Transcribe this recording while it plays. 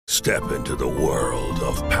Step into the world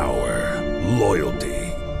of power, loyalty,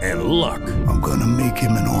 and luck. I'm gonna make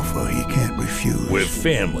him an offer he can't refuse. With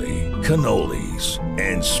family, cannolis,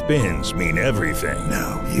 and spins mean everything.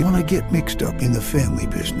 Now, you wanna get mixed up in the family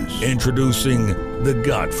business. Introducing The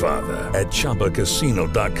Godfather at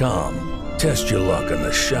ChumbaCasino.com. Test your luck in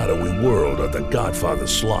the shadowy world of The Godfather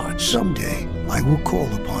slot. Someday, I will call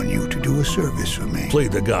upon you to do a service for me. Play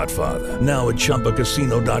The Godfather now at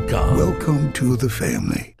ChumbaCasino.com. Welcome to the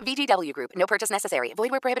family. VGW Group. No purchase necessary. Void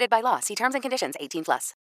where prohibited by law. See terms and conditions.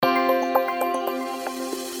 18+.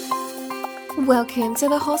 Welcome to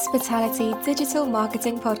the Hospitality Digital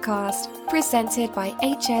Marketing Podcast, presented by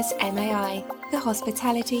HSMAI, the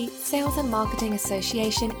Hospitality Sales and Marketing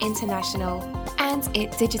Association International, and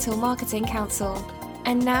its Digital Marketing Council.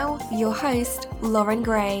 And now, your host, Lauren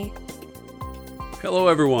Gray. Hello,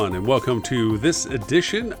 everyone, and welcome to this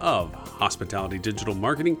edition of Hospitality Digital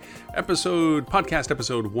Marketing podcast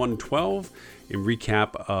episode 112, in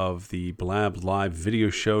recap of the Blab Live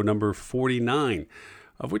video show number 49.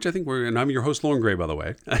 Of which I think and I'm your host, Lauren Gray, by the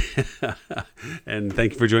way. And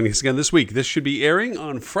thank you for joining us again this week. This should be airing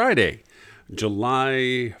on Friday,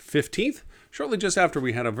 July 15th, shortly just after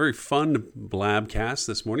we had a very fun Blabcast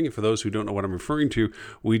this morning. And for those who don't know what I'm referring to,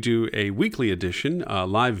 we do a weekly edition,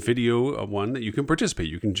 live video one that you can participate.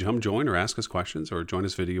 You can join or ask us questions or join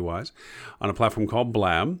us video-wise on a platform called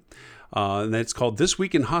Blab. And it's called This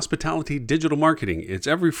Week in Hospitality Digital Marketing. It's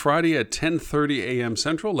every Friday at 10:30 a.m.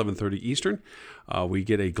 Central, 11:30 Eastern. We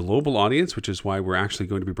get a global audience, which is why we're actually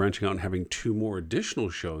going to be branching out and having 2 more additional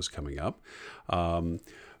shows coming up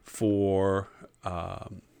for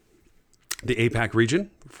the APAC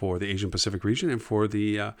region, for the Asian Pacific region, and for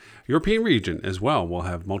the European region as well. We'll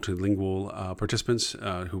have multilingual participants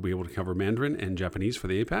who will be able to cover Mandarin and Japanese for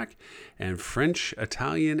the APAC, and French,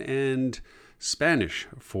 Italian, and Spanish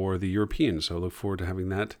for the Europeans. So I look forward to having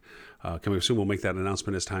that coming soon. We'll make that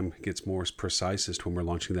announcement as time gets more precise as to when we're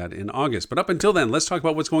launching that in August. But up until then, let's talk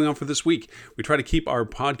about what's going on for this week. We try to keep our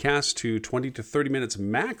podcast to 20 to 30 minutes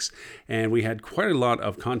max, and we had quite a lot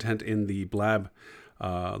of content in the Blab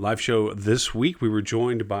live show this week. We were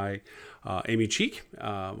joined by Amy Cheek,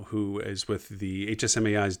 who is with the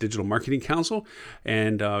HSMAI's Digital Marketing Council,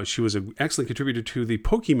 and she was an excellent contributor to the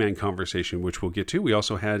Pokemon conversation, which we'll get to. We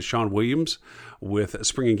also had Sean Williams with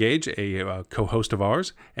SpringEngage, a co-host of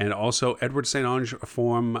ours, and also Edward St. Ange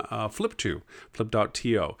from Flip.to.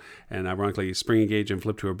 And ironically, SpringEngage and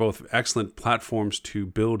Flip.to are both excellent platforms to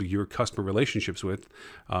build your customer relationships with,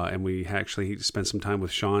 and we actually spent some time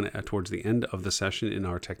with Sean towards the end of the session in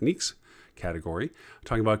our techniques category,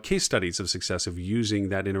 talking about case studies of success of using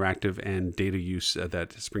that interactive and data use that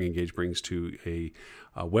SpringEngage brings to a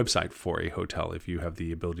website for a hotel. If you have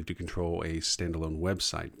the ability to control a standalone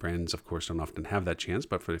website, brands, of course, don't often have that chance,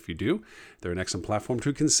 but if you do, they're an excellent platform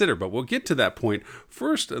to consider. But we'll get to that point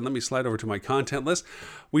first. And let me slide over to my content list.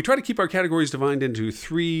 We try to keep our categories divided into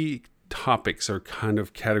 3 topics or kind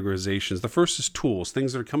of categorizations. The first is tools,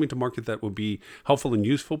 things that are coming to market that will be helpful and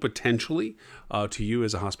useful potentially to you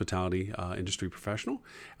as a hospitality industry professional.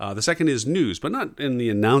 The second is news, but not in the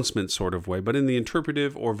announcement sort of way, but in the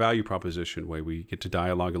interpretive or value proposition way. We get to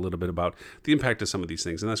dialogue a little bit about the impact of some of these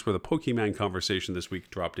things. And that's where the Pokemon conversation this week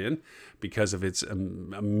dropped in because of its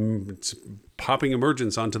popping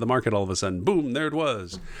emergence onto the market all of a sudden. Boom, there it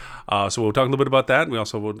was. So we'll talk a little bit about that. We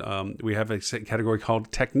also will, we have a category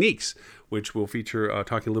called techniques, which will feature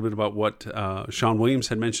talking a little bit about what Sean Williams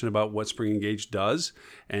had mentioned about what SpringEngage does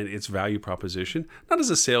and its value proposition, not as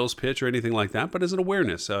a sales pitch or anything like that, but as an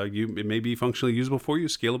awareness. It may be functionally usable for you,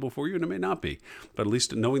 scalable for you, and it may not be. But at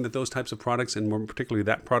least knowing that those types of products, and more particularly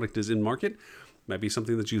that product is in market, might be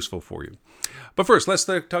something that's useful for you. But first, let's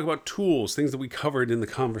talk about tools, things that we covered in the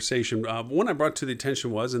conversation. One I brought to the attention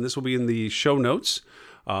was, and this will be in the show notes,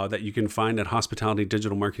 that you can find at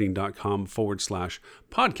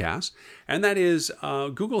hospitalitydigitalmarketing.com/podcast. And that is,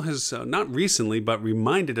 Google has not recently, but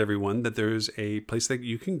reminded everyone that there's a place that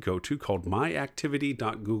you can go to called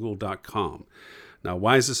myactivity.google.com. Now,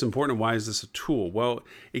 why is this important and why is this a tool? Well,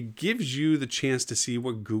 it gives you the chance to see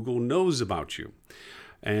what Google knows about you.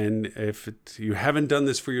 And if you haven't done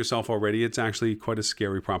this for yourself already, it's actually quite a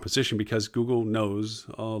scary proposition because Google knows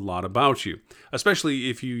a lot about you,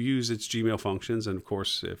 especially if you use its Gmail functions. And of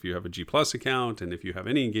course, if you have a G Plus account and if you have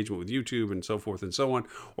any engagement with YouTube and so forth and so on,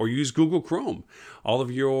 or use Google Chrome, all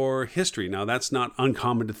of your history. Now, that's not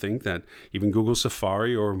uncommon to think that even Google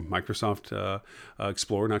Safari or Microsoft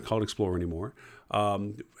Explorer, not called Explorer anymore,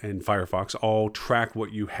 and Firefox all track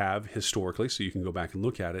what you have historically, so you can go back and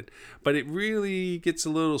look at it. But it really gets a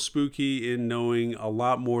little spooky in knowing a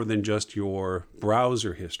lot more than just your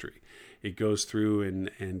browser history. It goes through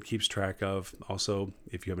and keeps track of also,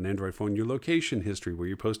 if you have an Android phone, your location history, where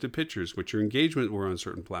you posted pictures, what your engagement were on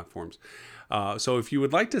certain platforms. So if you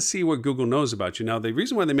would like to see what Google knows about you, now the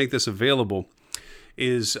reason why they make this available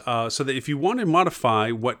is so that if you want to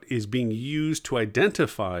modify what is being used to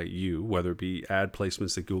identify you, whether it be ad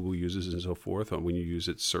placements that Google uses and so forth, or when you use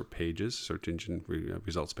its SERP pages, search engine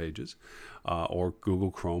results pages, or Google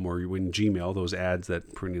Chrome, or in Gmail, those ads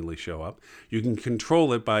that perennially show up, you can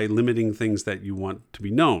control it by limiting things that you want to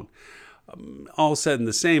be known. All said and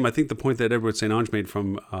the same, I think the point that Edward St. Onge made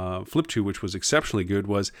from Flip2, which was exceptionally good,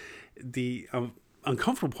 was the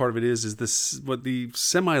uncomfortable part of it is this, what the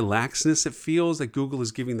semi-laxness it feels that Google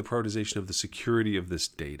is giving the prioritization of the security of this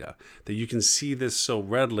data. That you can see this so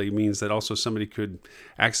readily means that also somebody could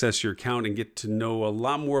access your account and get to know a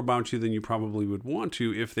lot more about you than you probably would want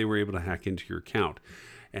to if they were able to hack into your account.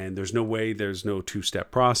 And there's no way, there's no two-step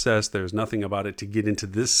process, there's nothing about it to get into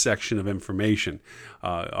this section of information.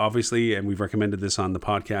 Obviously, and we've recommended this on the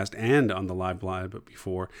podcast and on the live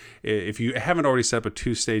before, if you haven't already set up a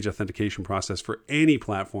two-stage authentication process for any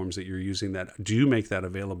platforms that you're using that do make that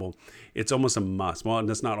available, it's almost a must. Well,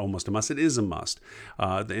 that's not almost a must, it is a must.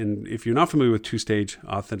 And if you're not familiar with two-stage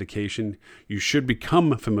authentication, you should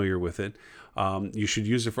become familiar with it. You should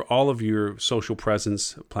use it for all of your social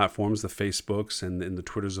presence platforms, the Facebooks and the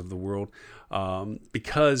Twitters of the world,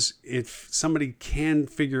 because if somebody can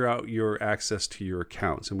figure out your access to your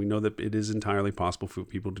accounts, and we know that it is entirely possible for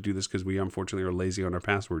people to do this because we unfortunately are lazy on our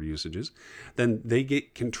password usages, then they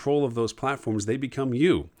get control of those platforms, they become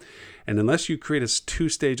you. And unless you create a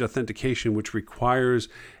two-stage authentication, which requires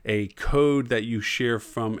a code that you share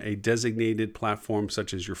from a designated platform,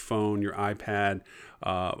 such as your phone, your iPad,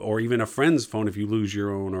 or even a friend's phone if you lose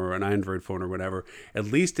your own, or an Android phone or whatever, at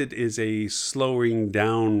least it is a slowing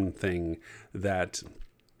down thing that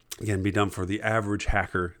can be done for the average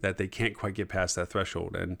hacker, that they can't quite get past that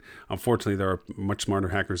threshold. And unfortunately, there are much smarter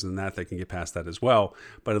hackers than that can get past that as well.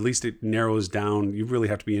 But at least it narrows down. You really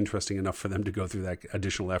have to be interesting enough for them to go through that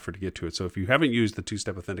additional effort to get to it. So if you haven't used the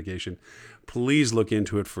two-step authentication, please look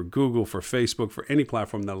into it for Google, for Facebook, for any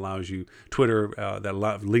platform that allows you, Twitter,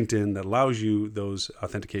 LinkedIn, that allows you those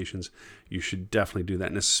authentications. You should definitely do that.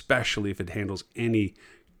 And especially if it handles any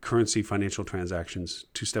currency financial transactions,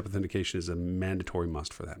 two-step authentication is a mandatory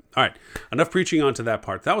must for that. All right, enough preaching onto that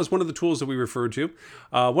part. That was one of the tools that we referred to.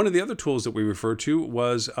 One of the other tools that we referred to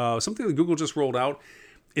was something that Google just rolled out.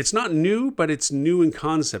 It's not new, but it's new in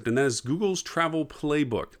concept, and that is Google's Travel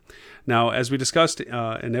Playbook. Now, as we discussed,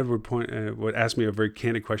 and Edward asked me a very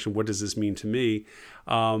candid question, what does this mean to me?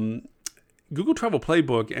 Google Travel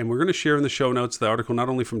Playbook, and we're going to share in the show notes the article not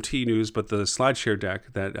only from T News, but the SlideShare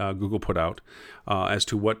deck that Google put out as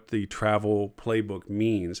to what the Travel Playbook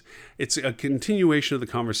means. It's a continuation of the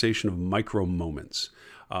conversation of micro moments.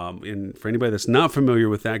 And for anybody that's not familiar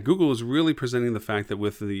with that, Google is really presenting the fact that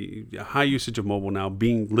with the high usage of mobile now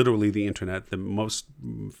being literally the internet, the most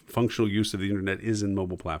functional use of the internet is in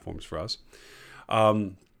mobile platforms for us.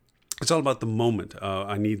 It's all about the moment.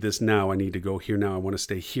 I need this now. I need to go here now. I want to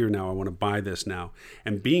stay here now. I want to buy this now.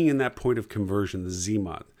 And being in that point of conversion, the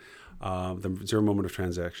ZMOT, the zero moment of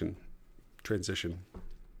transition,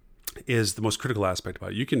 is the most critical aspect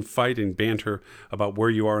about it. You can fight and banter about where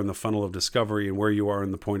you are in the funnel of discovery and where you are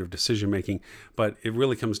in the point of decision making, but it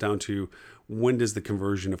really comes down to when does the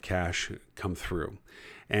conversion of cash come through.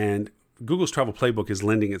 And Google's Travel Playbook is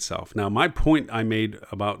lending itself. Now, my point I made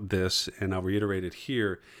about this, and I'll reiterate it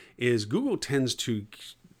here, is Google tends to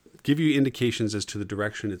give you indications as to the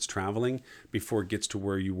direction it's traveling before it gets to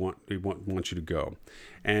where you want you to go.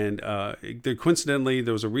 And coincidentally,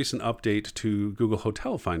 there was a recent update to Google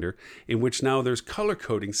Hotel Finder in which now there's color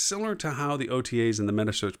coding similar to how the OTAs and the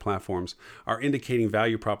meta search platforms are indicating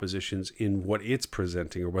value propositions in what it's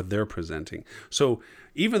presenting or what they're presenting. So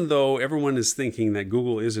even though everyone is thinking that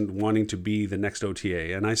Google isn't wanting to be the next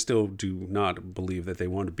OTA, and I still do not believe that they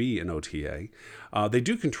want to be an OTA, they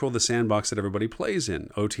do control the sandbox that everybody plays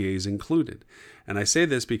in, OTAs included. And I say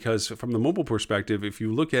this because from the mobile perspective, if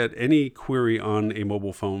you look at any query on a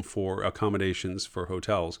mobile phone for accommodations for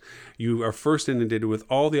hotels, you are first inundated with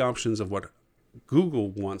all the options of what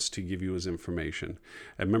Google wants to give you as information.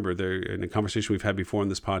 And remember, in a conversation we've had before on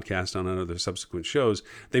this podcast, on other subsequent shows,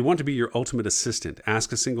 they want to be your ultimate assistant.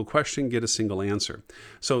 Ask a single question, get a single answer.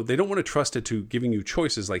 So they don't want to trust it to giving you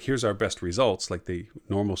choices like, here's our best results, like the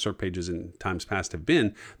normal search pages in times past have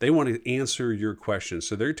been. They want to answer your questions.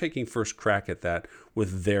 So they're taking first crack at that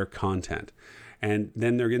with their content. And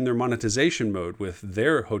then they're in their monetization mode with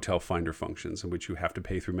their hotel finder functions, in which you have to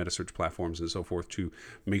pay through meta search platforms and so forth to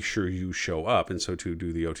make sure you show up, and so to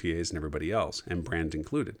do the OTAs and everybody else, and brand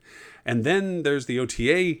included. And then there's the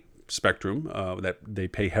OTA spectrum that they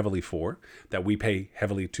pay heavily for, that we pay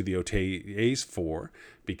heavily to the OTAs for,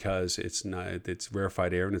 because it's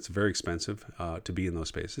rarefied air and it's very expensive to be in those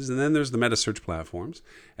spaces. And then there's the meta search platforms.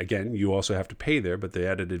 Again, you also have to pay there, but the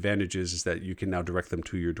added advantage is that you can now direct them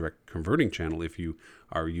to your direct converting channel if you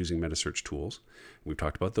are using meta search tools. We've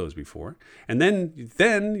talked about those before. And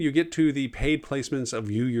then you get to the paid placements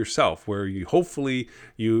of you yourself, where you hopefully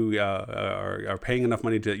are paying enough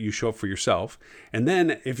money that you show up for yourself. And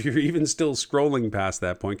then if you're even still scrolling past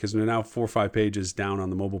that point, because we're now 4 or 5 pages down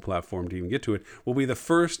on the mobile platform to even get to it, will be the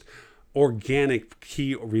first organic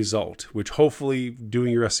key result, which hopefully,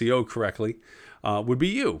 doing your SEO correctly, would be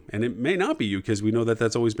you. And it may not be you, because we know that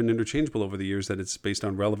that's always been interchangeable over the years, that it's based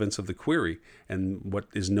on relevance of the query and what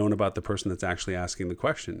is known about the person that's actually asking the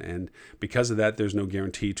question. And because of that, there's no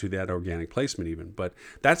guarantee to that organic placement even. But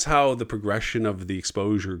that's how the progression of the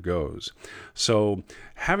exposure goes. So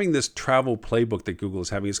having this travel playbook that Google is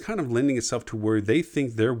having is kind of lending itself to where they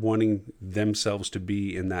think they're wanting themselves to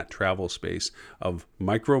be in that travel space of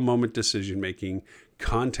micro moment decision making,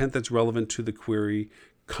 content that's relevant to the query,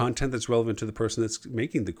 content that's relevant to the person that's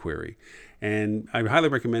making the query. And I highly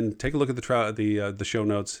recommend take a look at the show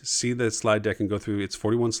notes, see the slide deck and go through. It's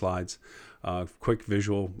 41 slides, quick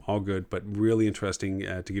visual, all good, but really interesting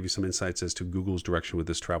to give you some insights as to Google's direction with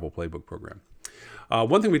this travel playbook program.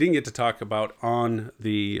 One thing we didn't get to talk about on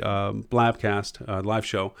the Blabcast live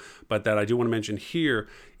show, but that I do want to mention here,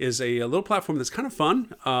 is a little platform that's kind of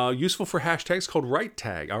fun, useful for hashtags, called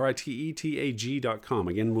ritetag, ritetag.com.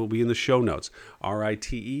 Again, we'll be in the show notes,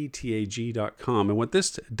 ritetag.com. And what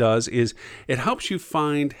this does is it helps you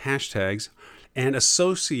find hashtags and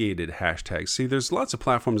associated hashtags. See, there's lots of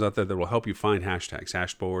platforms out there that will help you find hashtags,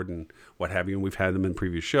 Hashboard and what have you, and we've had them in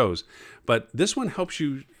previous shows. But this one helps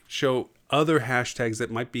you show other hashtags that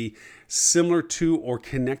might be similar to or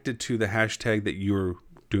connected to the hashtag that you're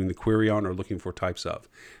doing the query on or looking for types of.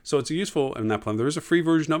 So it's useful in that plan. There is a free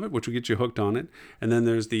version of it, which will get you hooked on it. And then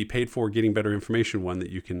there's the paid for Getting Better Information one that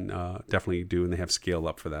you can definitely do, and they have scale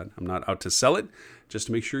up for that. I'm not out to sell it, just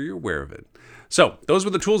to make sure you're aware of it. So those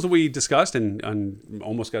were the tools that we discussed and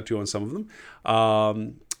almost got to on some of them.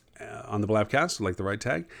 On the Blabcast, like the right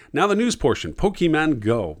tag. Now the news portion, Pokemon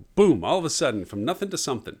Go. Boom, all of a sudden, from nothing to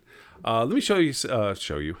something. Let me show you.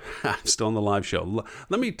 I'm still on the live show.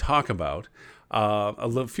 Let me talk about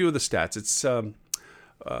a few of the stats.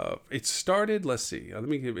 It started, let's see.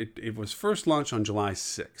 It was first launched on July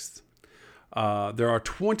 6th. There are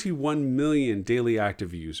 21 million daily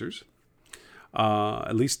active users.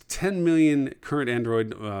 At least 10 million current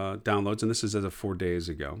Android downloads, and this is as of 4 days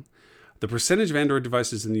ago. The percentage of Android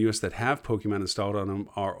devices in the US that have Pokemon installed on them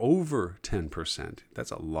are over 10%.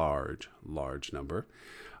 That's a large, large number.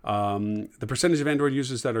 The percentage of Android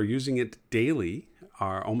users that are using it daily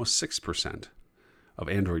are almost 6% of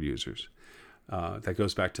Android users. That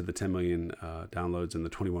goes back to the 10 million downloads and the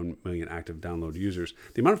 21 million active download users.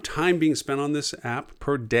 The amount of time being spent on this app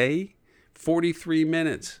per day, 43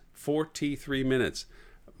 minutes. 43 minutes.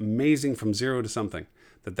 Amazing, from zero to something.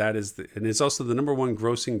 That is, and it's also the number one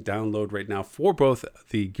grossing download right now for both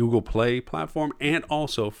the Google Play platform and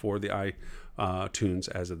also for the iTunes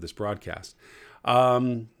as of this broadcast.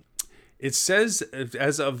 It says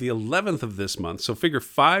as of the 11th of this month, so figure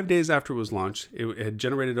 5 days after it was launched, it had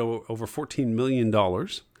generated over $14 million,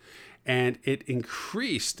 and it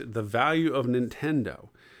increased the value of Nintendo.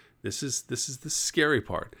 This is the scary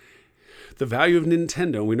part. The value of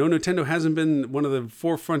Nintendo. We know Nintendo hasn't been one of the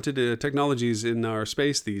forefronted technologies in our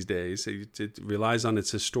space these days. It relies on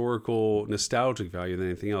its historical nostalgic value than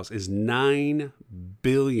anything else. Is $9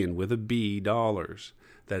 billion with a B dollars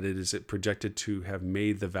that it is projected to have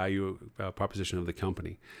made the value proposition of the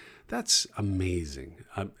company. That's amazing.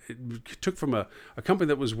 It took from a company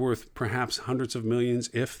that was worth perhaps hundreds of millions,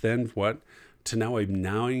 if then what, to now a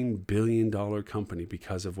 $9 billion company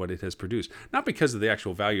because of what it has produced. Not because of the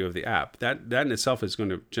actual value of the app. That in itself is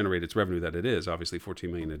going to generate its revenue that it is, obviously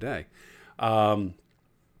 $14 million a day. $6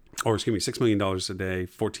 million a day,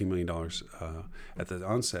 $14 million at the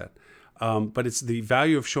onset. But it's the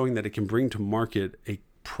value of showing that it can bring to market a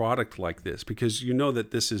product like this, because you know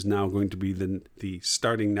that this is now going to be the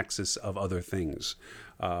starting nexus of other things.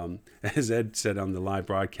 As Ed said on the live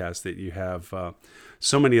broadcast, that you have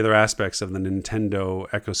so many other aspects of the Nintendo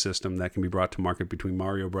ecosystem that can be brought to market between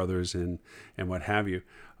Mario Brothers and what have you,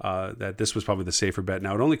 that this was probably the safer bet.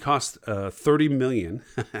 Now, it only cost $30 million,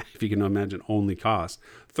 if you can imagine, only cost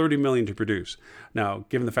 $30 million to produce. Now,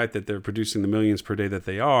 given the fact that they're producing the millions per day that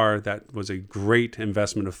they are, that was a great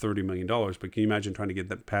investment of $30 million. But can you imagine trying to get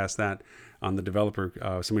that past that on the developer,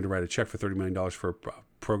 somebody to write a check for $30 million for a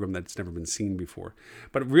program that's never been seen before?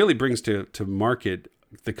 But it really brings to market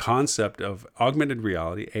the concept of augmented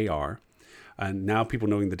reality, AR, and now people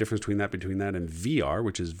knowing the difference between that and VR,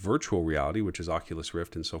 which is virtual reality, which is Oculus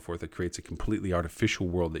Rift and so forth. It creates a completely artificial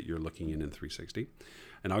world that you're looking in 360.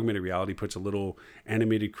 And augmented reality puts a little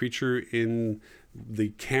animated creature in the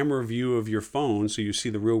camera view of your phone, so you see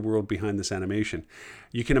the real world behind this animation.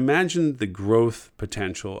 You can imagine the growth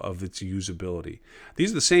potential of its usability.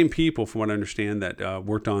 These are the same people, from what I understand, that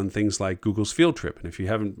worked on things like Google's Field Trip. And if you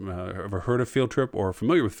haven't ever heard of Field Trip or are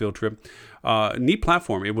familiar with Field Trip, neat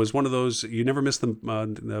platform. It was one of those, you never missed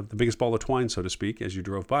the biggest ball of twine, so to speak, as you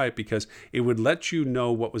drove by it, because it would let you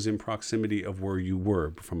know what was in proximity of where you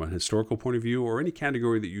were from a historical point of view or any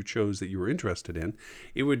category that you chose that you were interested in.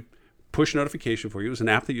 It would push notification for you. It was an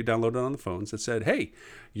app that you downloaded on the phones that said, hey,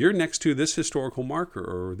 you're next to this historical marker,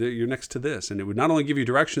 or you're next to this. And it would not only give you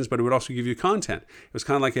directions, but it would also give you content. It was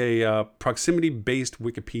kind of like a proximity-based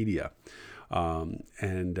Wikipedia.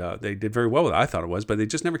 And they did very well with it, I thought it was, but they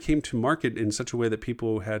just never came to market in such a way that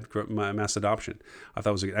people had mass adoption. I thought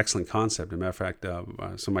it was an excellent concept. As a matter of fact,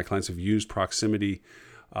 some of my clients have used proximity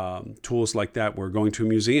tools like that. We're going to a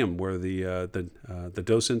museum where the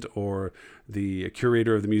docent or the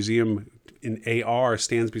curator of the museum in AR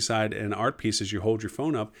stands beside an art piece as you hold your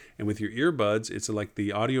phone up, and with your earbuds, it's like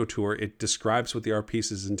the audio tour. It describes what the art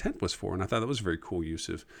piece's intent was for, and I thought that was a very cool use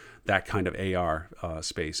of that kind of AR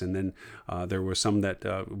space. And then there were some that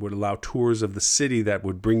would allow tours of the city that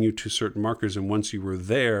would bring you to certain markers, and once you were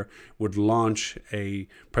there, would launch a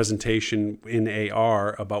presentation in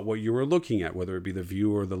AR about what you were looking at, whether it be the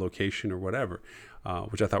view or the location or whatever.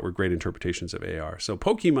 Which I thought were great interpretations of AR. So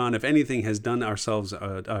Pokemon, if anything, has done ourselves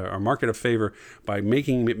our market a favor by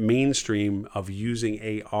making it mainstream of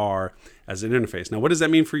using AR as an interface. Now, what does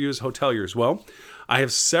that mean for you as hoteliers? Well, I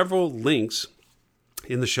have several links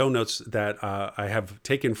in the show notes that I have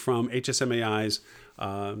taken from HSMAI's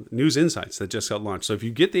News Insights that just got launched. So if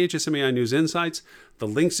you get the HSMAI News Insights, the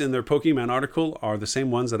links in their Pokemon article are the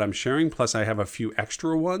same ones that I'm sharing, plus I have a few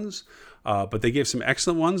extra ones. But they gave some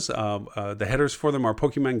excellent ones. The headers for them are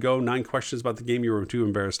Pokemon Go, 9 questions about the game you were too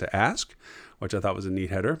embarrassed to ask, which I thought was a neat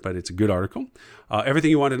header, but it's a good article. Everything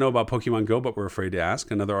you want to know about Pokemon Go, but were afraid to ask,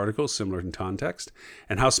 another article similar in context.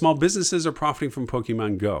 And how small businesses are profiting from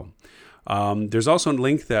Pokemon Go. There's also a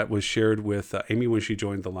link that was shared with Amy when she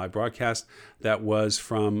joined the live broadcast that was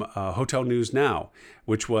from Hotel News Now,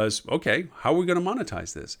 which was, okay, how are we going to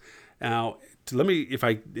monetize this? Now, Amy,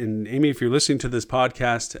 if you're listening to this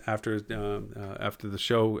podcast after the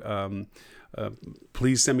show,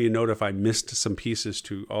 please send me a note if I missed some pieces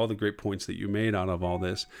to all the great points that you made out of all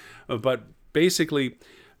this. But basically,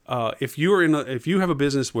 if you have a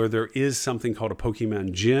business where there is something called a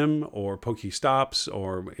Pokemon Gym or Pokestops,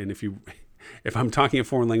 if I'm talking a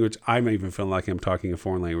foreign language, I may even feel like I'm talking a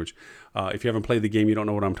foreign language. If you haven't played the game, you don't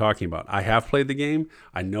know what I'm talking about. I have played the game.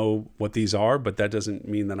 I know what these are, but that doesn't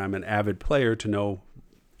mean that I'm an avid player to know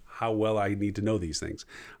how well I need to know these things.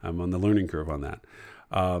 I'm on the learning curve on that,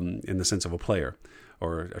 in the sense of a player,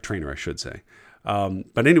 or a trainer, I should say.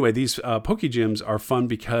 But anyway, these Poke Gyms are fun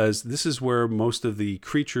because this is where most of the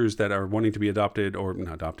creatures that are wanting to be adopted, or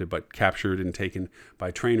not adopted, but captured and taken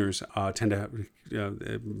by trainers tend to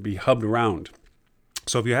be hubbed around.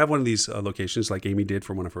 So if you have one of these locations, like Amy did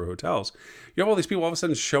for one of her hotels, you have all these people all of a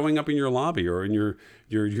sudden showing up in your lobby or in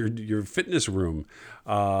your fitness room,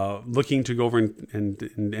 looking to go over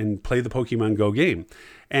and play the Pokemon Go game.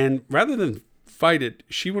 And rather than fight it,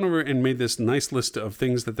 she went over and made this nice list of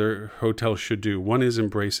things that their hotel should do. One is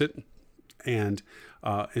embrace it and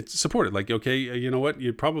it's supported. Like, okay, you know what?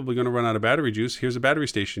 You're probably going to run out of battery juice. Here's a battery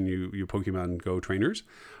station, you Pokemon Go trainers.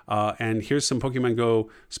 And here's some Pokemon Go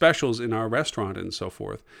specials in our restaurant and so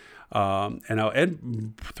forth. And now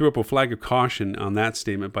Ed threw up a flag of caution on that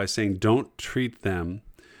statement by saying, don't treat them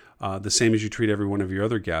the same as you treat every one of your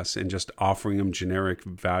other guests and just offering them generic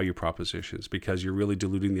value propositions, because you're really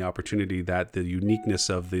diluting the opportunity that the uniqueness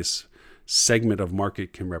of this segment of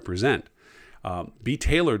market can represent. Be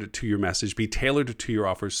tailored to your message, be tailored to your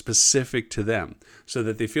offers specific to them, so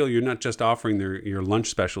that they feel you're not just offering your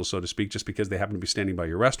lunch special, so to speak, just because they happen to be standing by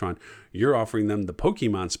your restaurant. You're offering them the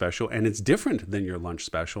Pokemon special, and it's different than your lunch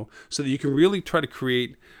special, so that you can really try to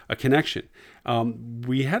create a connection.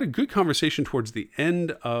 We had a good conversation towards the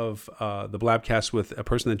end of the Blabcast with a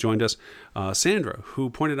person that joined us, Sandra,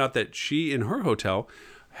 who pointed out that she, in her hotel,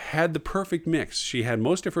 had the perfect mix. She had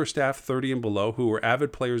most of her staff 30 and below who were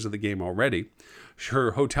avid players of the game already.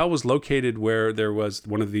 Her hotel was located where there was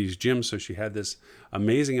one of these gyms, so she had this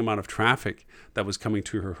amazing amount of traffic that was coming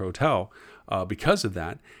to her hotel because of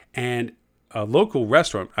that. And a local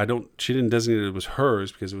restaurant, she didn't designate it was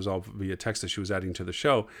hers because it was all via text that she was adding to the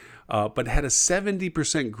show, but had a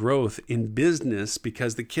 70% growth in business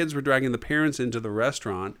because the kids were dragging the parents into the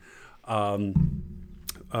restaurant,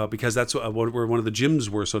 because that's where one of the gyms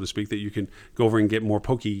were, so to speak, that you can go over and get more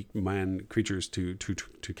Pokemon creatures to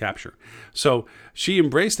capture. So she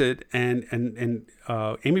embraced it, and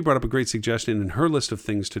Amy brought up a great suggestion in her list of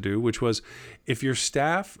things to do, which was if your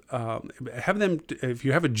staff, if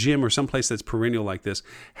you have a gym or someplace that's perennial like this,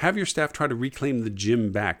 have your staff try to reclaim the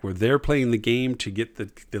gym back, where they're playing the game to get the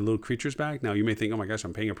little creatures back. Now, you may think, oh my gosh,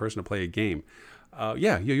 I'm paying a person to play a game.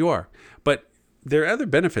 Yeah, you are. But there are other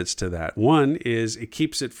benefits to that. One is it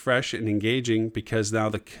keeps it fresh and engaging because now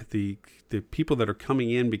the people that are coming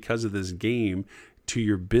in because of this game to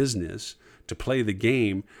your business to play the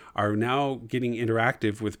game are now getting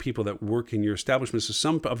interactive with people that work in your establishment. So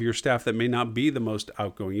some of your staff that may not be the most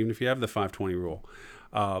outgoing, even if you have the 520 rule,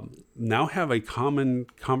 now have a common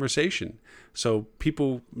conversation. So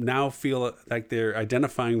people now feel like they're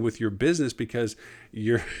identifying with your business because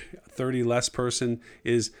your 30 less person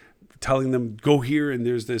is telling them, go here and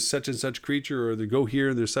there's this such and such creature, or they go here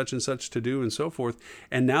and there's such and such to do, and so forth.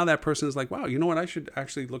 And now that person is like, wow, you know what, I should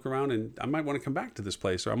actually look around and I might want to come back to this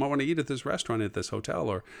place, or I might want to eat at this restaurant at this hotel,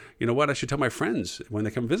 or you know what, I should tell my friends when they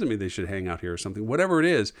come visit me they should hang out here or something. Whatever it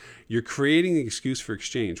is, you're creating an excuse for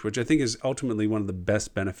exchange, which I think is ultimately one of the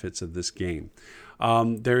best benefits of this game.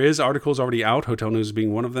 There is articles already out, Hotel News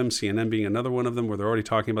being one of them, CNN being another one of them, where they're already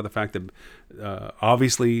talking about the fact that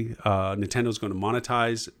obviously Nintendo's going to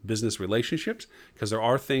monetize business relationships, because there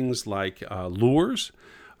are things like lures,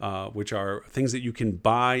 which are things that you can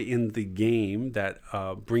buy in the game that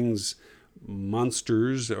brings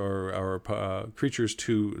monsters or creatures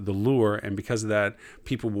to the lure, and because of that,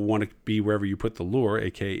 people will want to be wherever you put the lure,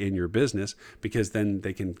 aka in your business, because then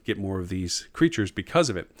they can get more of these creatures because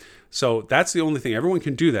of it. So that's the only thing. Everyone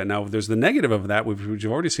can do that. Now, there's the negative of that, which you've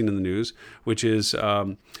already seen in the news, which is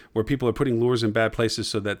where people are putting lures in bad places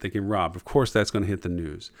so that they can rob. Of course, that's going to hit the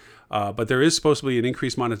news. But there is supposed to be an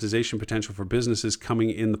increased monetization potential for businesses coming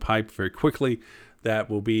in the pipe very quickly. That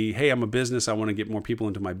will be, hey, I'm a business, I want to get more people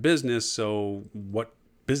into my business, so what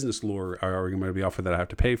business lure are going to be offered that I have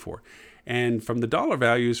to pay for? And from the dollar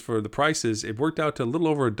values for the prices, it worked out to a little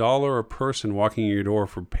over $1 a person walking in your door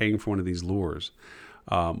for paying for one of these lures,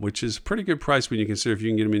 which is a pretty good price when you consider if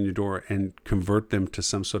you can get them in your door and convert them to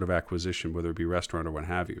some sort of acquisition, whether it be restaurant or what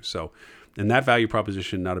have you. So, and that value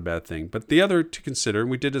proposition, not a bad thing. But the other to consider,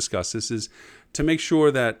 and we did discuss this, is to make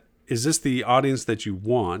sure that, is this the audience that you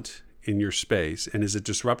want in your space, and is it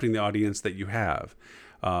disrupting the audience that you have?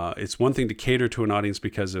 It's one thing to cater to an audience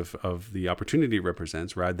because of the opportunity it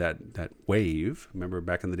represents, ride that wave. Remember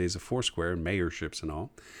back in the days of Foursquare and mayorships and all.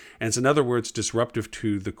 And it's, in other words, disruptive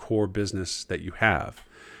to the core business that you have.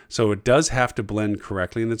 So it does have to blend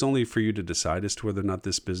correctly, and it's only for you to decide as to whether or not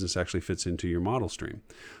this business actually fits into your model stream.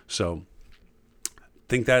 So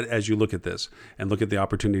think that as you look at this and look at the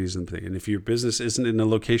opportunities and things. And if your business isn't in a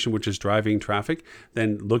location which is driving traffic,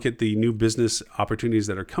 then look at the new business opportunities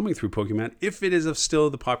that are coming through Pokemon, if it is of still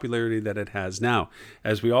the popularity that it has now.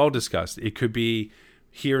 As we all discussed, it could be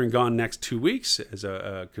here and gone next 2 weeks, as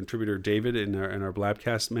a contributor David in our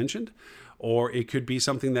Blabcast mentioned, or it could be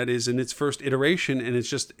something that is in its first iteration and it's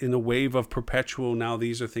just in a wave of perpetual, now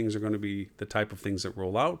these are things that are going to be the type of things that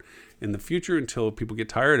roll out in the future until people get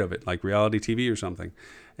tired of it, like reality TV or something.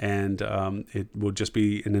 And it will just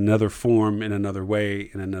be in another form, in another way,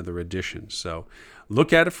 in another edition. So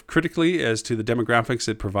look at it critically as to the demographics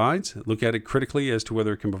it provides. Look at it critically as to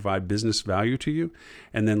whether it can provide business value to you.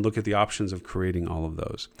 And then look at the options of creating all of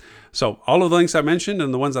those. So all of the links I mentioned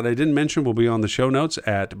and the ones that I didn't mention will be on the show notes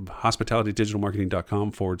at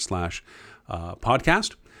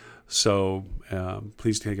hospitalitydigitalmarketing.com/podcast. So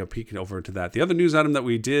please take a peek over to that. The other news item that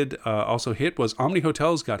we did also hit was Omni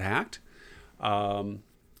Hotels got hacked.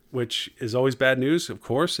 Which is always bad news, of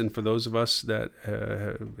course. And for those of us that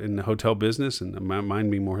in the hotel business, and mine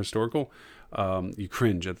being more historical, you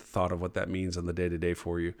cringe at the thought of what that means on the day-to-day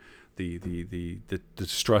for you. The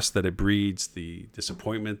distress that it breeds, the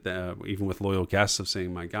disappointment that even with loyal guests of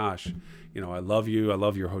saying, my gosh, you know, I love you, I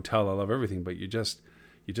love your hotel, I love everything, but you just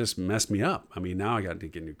messed me up. I mean, now I got to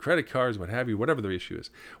get new credit cards, what have you, whatever the issue is.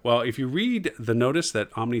 Well, if you read the notice that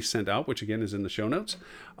Omni sent out, which again is in the show notes,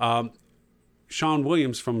 Sean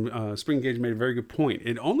Williams from SpringEngage made a very good point.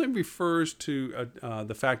 It only refers to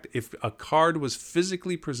the fact if a card was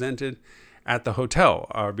physically presented at the hotel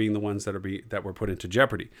are being the ones that were put into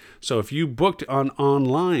jeopardy. So if you booked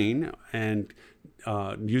online and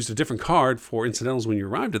used a different card for incidentals when you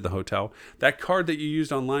arrived at the hotel, that card that you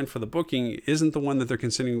used online for the booking isn't the one that they're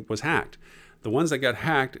considering was hacked. The ones that got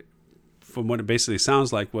hacked from what it basically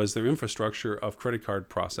sounds like, was their infrastructure of credit card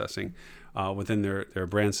processing within their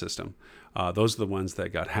brand system. Those are the ones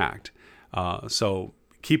that got hacked. So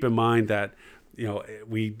keep in mind that,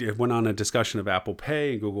 we went on a discussion of Apple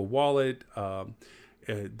Pay and Google Wallet.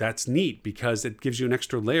 That's neat because it gives you an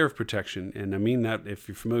extra layer of protection. And I mean that if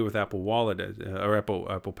you're familiar with Apple Wallet or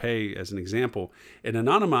Apple Pay as an example, it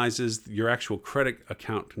anonymizes your actual credit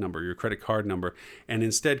account number, your credit card number, and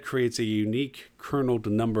instead creates a unique kerneled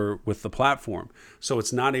number with the platform. So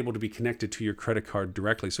it's not able to be connected to your credit card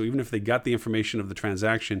directly. So even if they got the information of the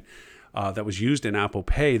transaction that was used in Apple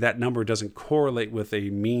Pay, that number doesn't correlate with a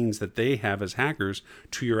means that they have as hackers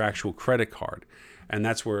to your actual credit card. And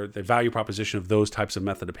that's where the value proposition of those types of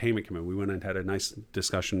method of payment come in. We went and had a nice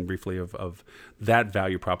discussion briefly of that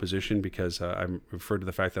value proposition because I referred to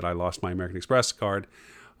the fact that I lost my American Express card,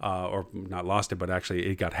 or not lost it, but actually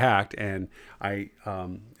it got hacked. And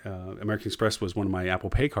American Express was one of my Apple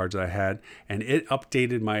Pay cards that I had, and it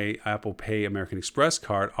updated my Apple Pay American Express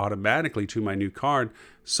card automatically to my new card,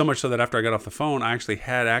 so much so that after I got off the phone, I actually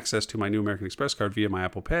had access to my new American Express card via my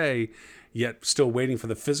Apple Pay, yet still waiting for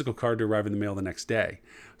the physical card to arrive in the mail the next day.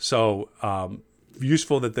 So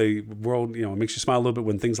useful that the world, it makes you smile a little bit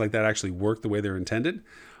when things like that actually work the way they're intended.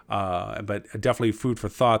 But definitely food for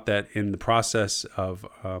thought that in the process of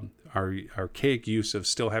our archaic use of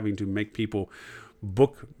still having to make people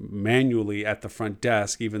book manually at the front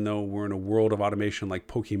desk, even though we're in a world of automation like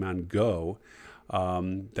Pokemon Go,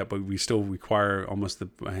 but we still require almost the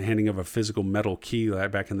handing of a physical metal key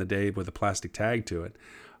like back in the day with a plastic tag to it.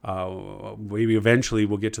 Maybe eventually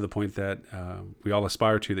we'll get to the point that we all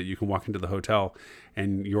aspire to, that you can walk into the hotel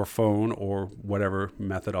and your phone or whatever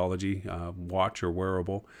methodology, watch or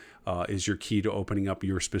wearable, is your key to opening up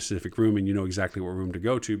your specific room, and you know exactly what room to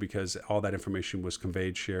go to because all that information was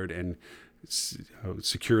conveyed, shared, and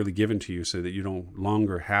securely given to you so that you don't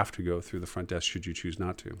longer have to go through the front desk should you choose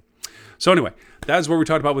not to. So anyway, that's what we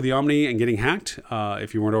talked about with the Omni and getting hacked.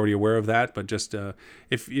 If you weren't already aware of that, but just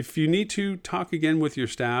if you need to talk again with your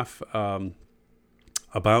staff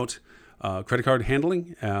about credit card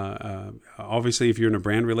handling, obviously if you're in a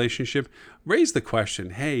brand relationship, raise the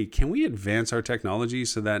question, hey, can we advance our technology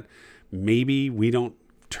so that maybe we don't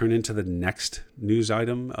turn into the next news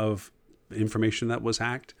item of information that was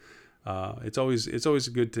hacked? It's always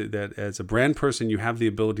good that as a brand person you have the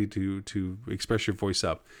ability to express your voice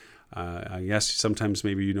up. I guess sometimes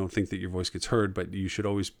maybe you don't think that your voice gets heard, but you should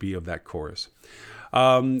always be of that chorus.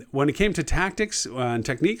 When it came to tactics and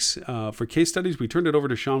techniques for case studies, we turned it over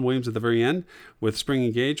to Sean Williams at the very end with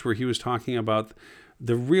SpringEngage, where he was talking about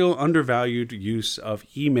the real undervalued use of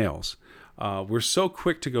emails. We're so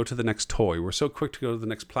quick to go to the next toy. We're so quick to go to the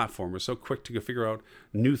next platform. We're so quick to go figure out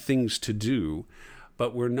new things to do,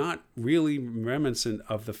 but we're not really reminiscent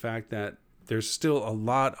of the fact that there's still a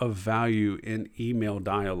lot of value in email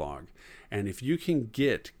dialogue. And if you can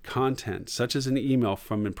get content, such as an email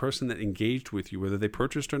from a person that engaged with you, whether they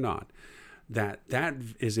purchased or not, that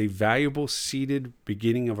is a valuable seeded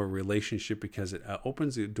beginning of a relationship because it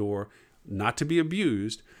opens the door, not to be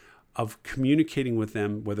abused, of communicating with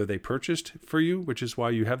them, whether they purchased for you, which is why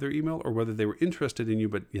you have their email, or whether they were interested in you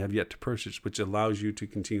but you have yet to purchase, which allows you to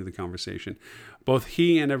continue the conversation. Both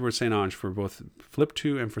he and Edward St. Ange, for both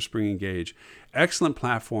Flip2 and for SpringEngage, excellent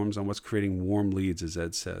platforms on what's creating warm leads, as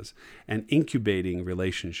Ed says, and incubating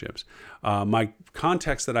relationships. My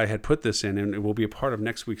context that I had put this in, and it will be a part of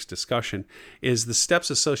next week's discussion, is the steps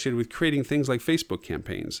associated with creating things like Facebook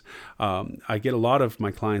campaigns. I get a lot of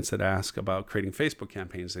my clients that ask about creating Facebook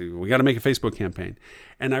campaigns. We got to make a Facebook campaign.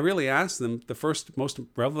 And I really ask them the first most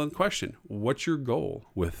relevant question: what's your goal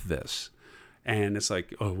with this? And it's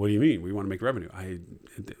like, oh, what do you mean? We want to make revenue.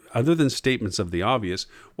 Other than statements of the obvious,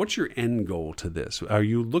 what's your end goal to this? Are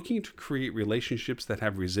you looking to create relationships that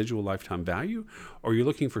have residual lifetime value? Or are you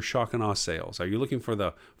looking for shock and awe sales? Are you looking for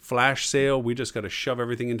the flash sale? We just got to shove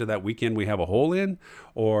everything into that weekend we have a hole in?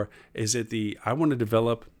 Or is it I want to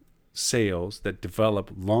develop sales that develop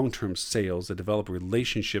long-term sales, that develop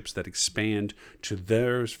relationships that expand to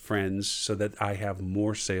their friends so that I have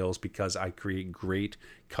more sales because I create great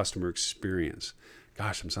customer experience.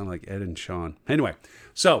 Gosh, I'm sounding like Ed and Sean. Anyway,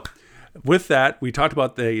 so with that, we talked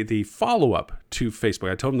about the follow-up to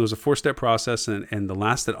Facebook. I told them there was a 4-step process, and the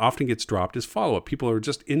last that often gets dropped is follow-up. People are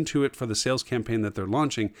just into it for the sales campaign that they're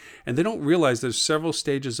launching, and they don't realize there's several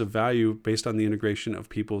stages of value based on the integration of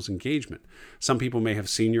people's engagement. Some people may have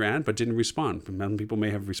seen your ad but didn't respond. Some people may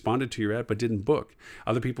have responded to your ad but didn't book.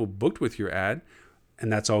 Other people booked with your ad,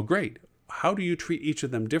 and that's all great. how do you treat each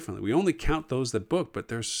of them differently? We only count those that book, but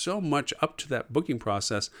there's so much up to that booking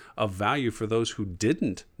process of value for those who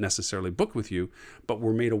didn't necessarily book with you, but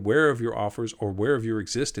were made aware of your offers or aware of your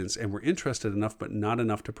existence and were interested enough, but not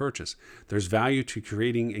enough to purchase. There's value to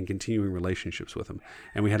creating and continuing relationships with them.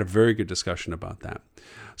 And we had a very good discussion about that.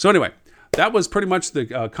 So anyway, that was pretty much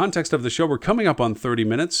the context of the show. We're coming up on 30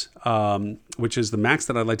 minutes, which is the max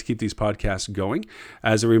that I'd like to keep these podcasts going.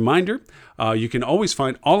 As a reminder, you can always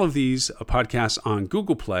find all of these podcasts on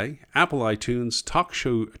Google Play, Apple iTunes,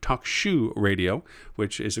 TalkShoe Radio,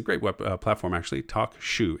 which is a great web platform, actually,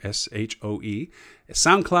 TalkShoe, SHOE,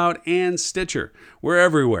 SoundCloud, and Stitcher. We're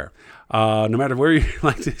everywhere. No matter where you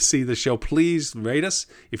like to see the show, please rate us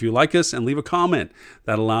if you like us and leave a comment.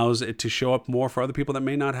 That allows it to show up more for other people that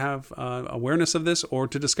may not have awareness of this or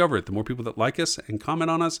to discover it. The more people that like us and comment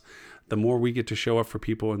on us, the more we get to show up for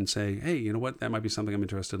people and say, hey, you know what? That might be something I'm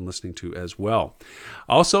interested in listening to as well.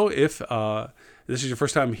 Also, if this is your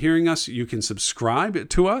first time hearing us, you can subscribe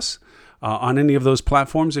to us on any of those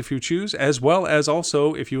platforms if you choose, as well as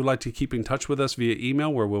also if you would like to keep in touch with us via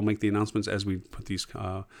email, where we'll make the announcements as we put these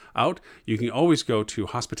out. You can always go to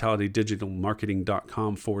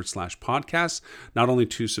hospitalitydigitalmarketing.com/podcasts, not only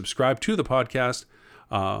to subscribe to the podcast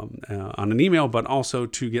on an email, but also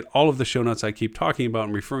to get all of the show notes I keep talking about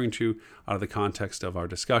and referring to out of the context of our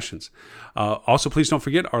discussions. Also, please don't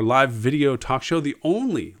forget our live video talk show, the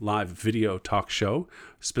only live video talk show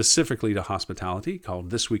specifically to hospitality,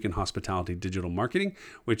 called This Week in Hospitality Digital Marketing,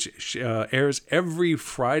 which airs every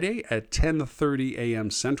Friday at 10:30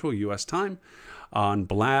 a.m. Central U.S. time on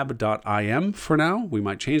blab.im for now. We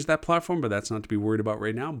might change that platform, but that's not to be worried about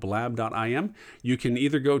right now. Blab.im. You can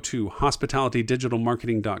either go to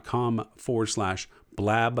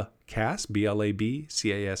hospitalitydigitalmarketing.com/blabcast,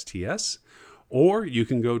 BLABCASTS, or you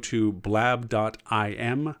can go to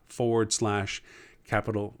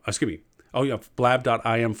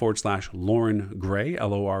blab.im/Lauren Gray,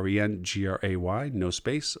 LORENGRAY, no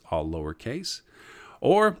space, all lowercase,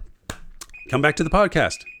 or come back to the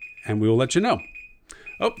podcast and we will let you know.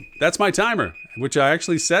 Oh, that's my timer, which I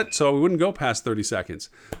actually set so we wouldn't go past 30 seconds.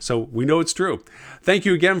 So we know it's true. Thank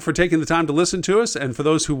you again for taking the time to listen to us. And for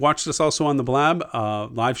those who watched us also on the Blab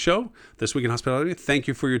live show, This Week in Hospitality, thank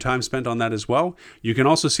you for your time spent on that as well. You can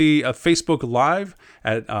also see a Facebook Live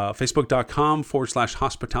at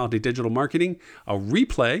facebook.com/hospitality digital marketing, a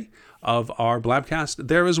replay of our Blabcast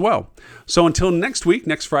there as well. So until next week,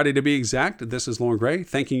 next Friday to be exact, this is Lauren Gray,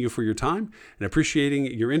 thanking you for your time and appreciating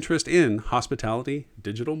your interest in hospitality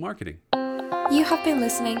digital marketing. You have been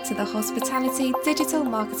listening to the Hospitality Digital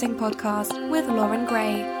Marketing Podcast with Lauren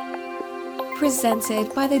Gray,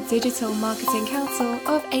 presented by the Digital Marketing Council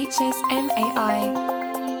of HSMAI,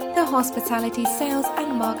 the Hospitality Sales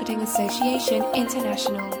and Marketing Association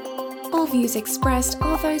International. All views expressed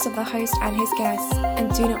are those of the host and his guests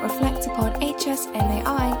and do not reflect upon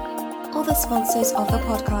HSMAI or the sponsors of the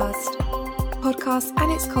podcast. Podcast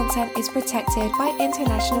and its content is protected by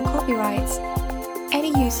international copyrights.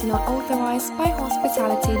 Any use not authorized by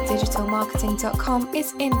hospitalitydigitalmarketing.com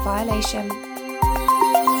is in violation.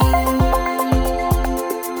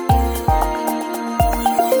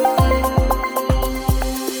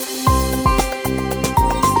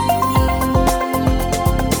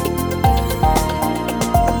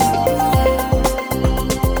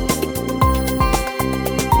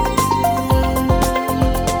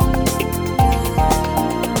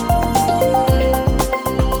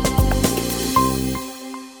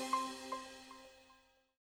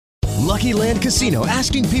 Lucky Land Casino,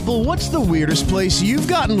 asking people, what's the weirdest place you've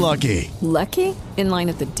gotten lucky? Lucky? In line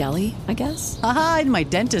at the deli, I guess? Aha, in my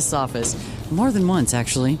dentist's office. More than once,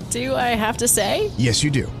 actually. Do I have to say? Yes,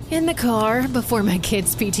 you do. In the car before my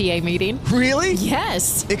kids' PTA meeting. Really?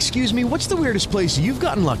 Yes. Excuse me, what's the weirdest place you've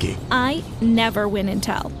gotten lucky? I never win and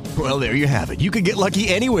tell. Well, there you have it. You can get lucky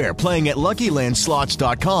anywhere, playing at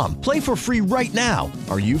LuckyLandSlots.com. Play for free right now.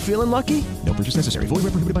 Are you feeling lucky? No purchase necessary. Void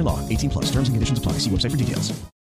where prohibited by law. 18+. Terms and conditions apply. See website for details.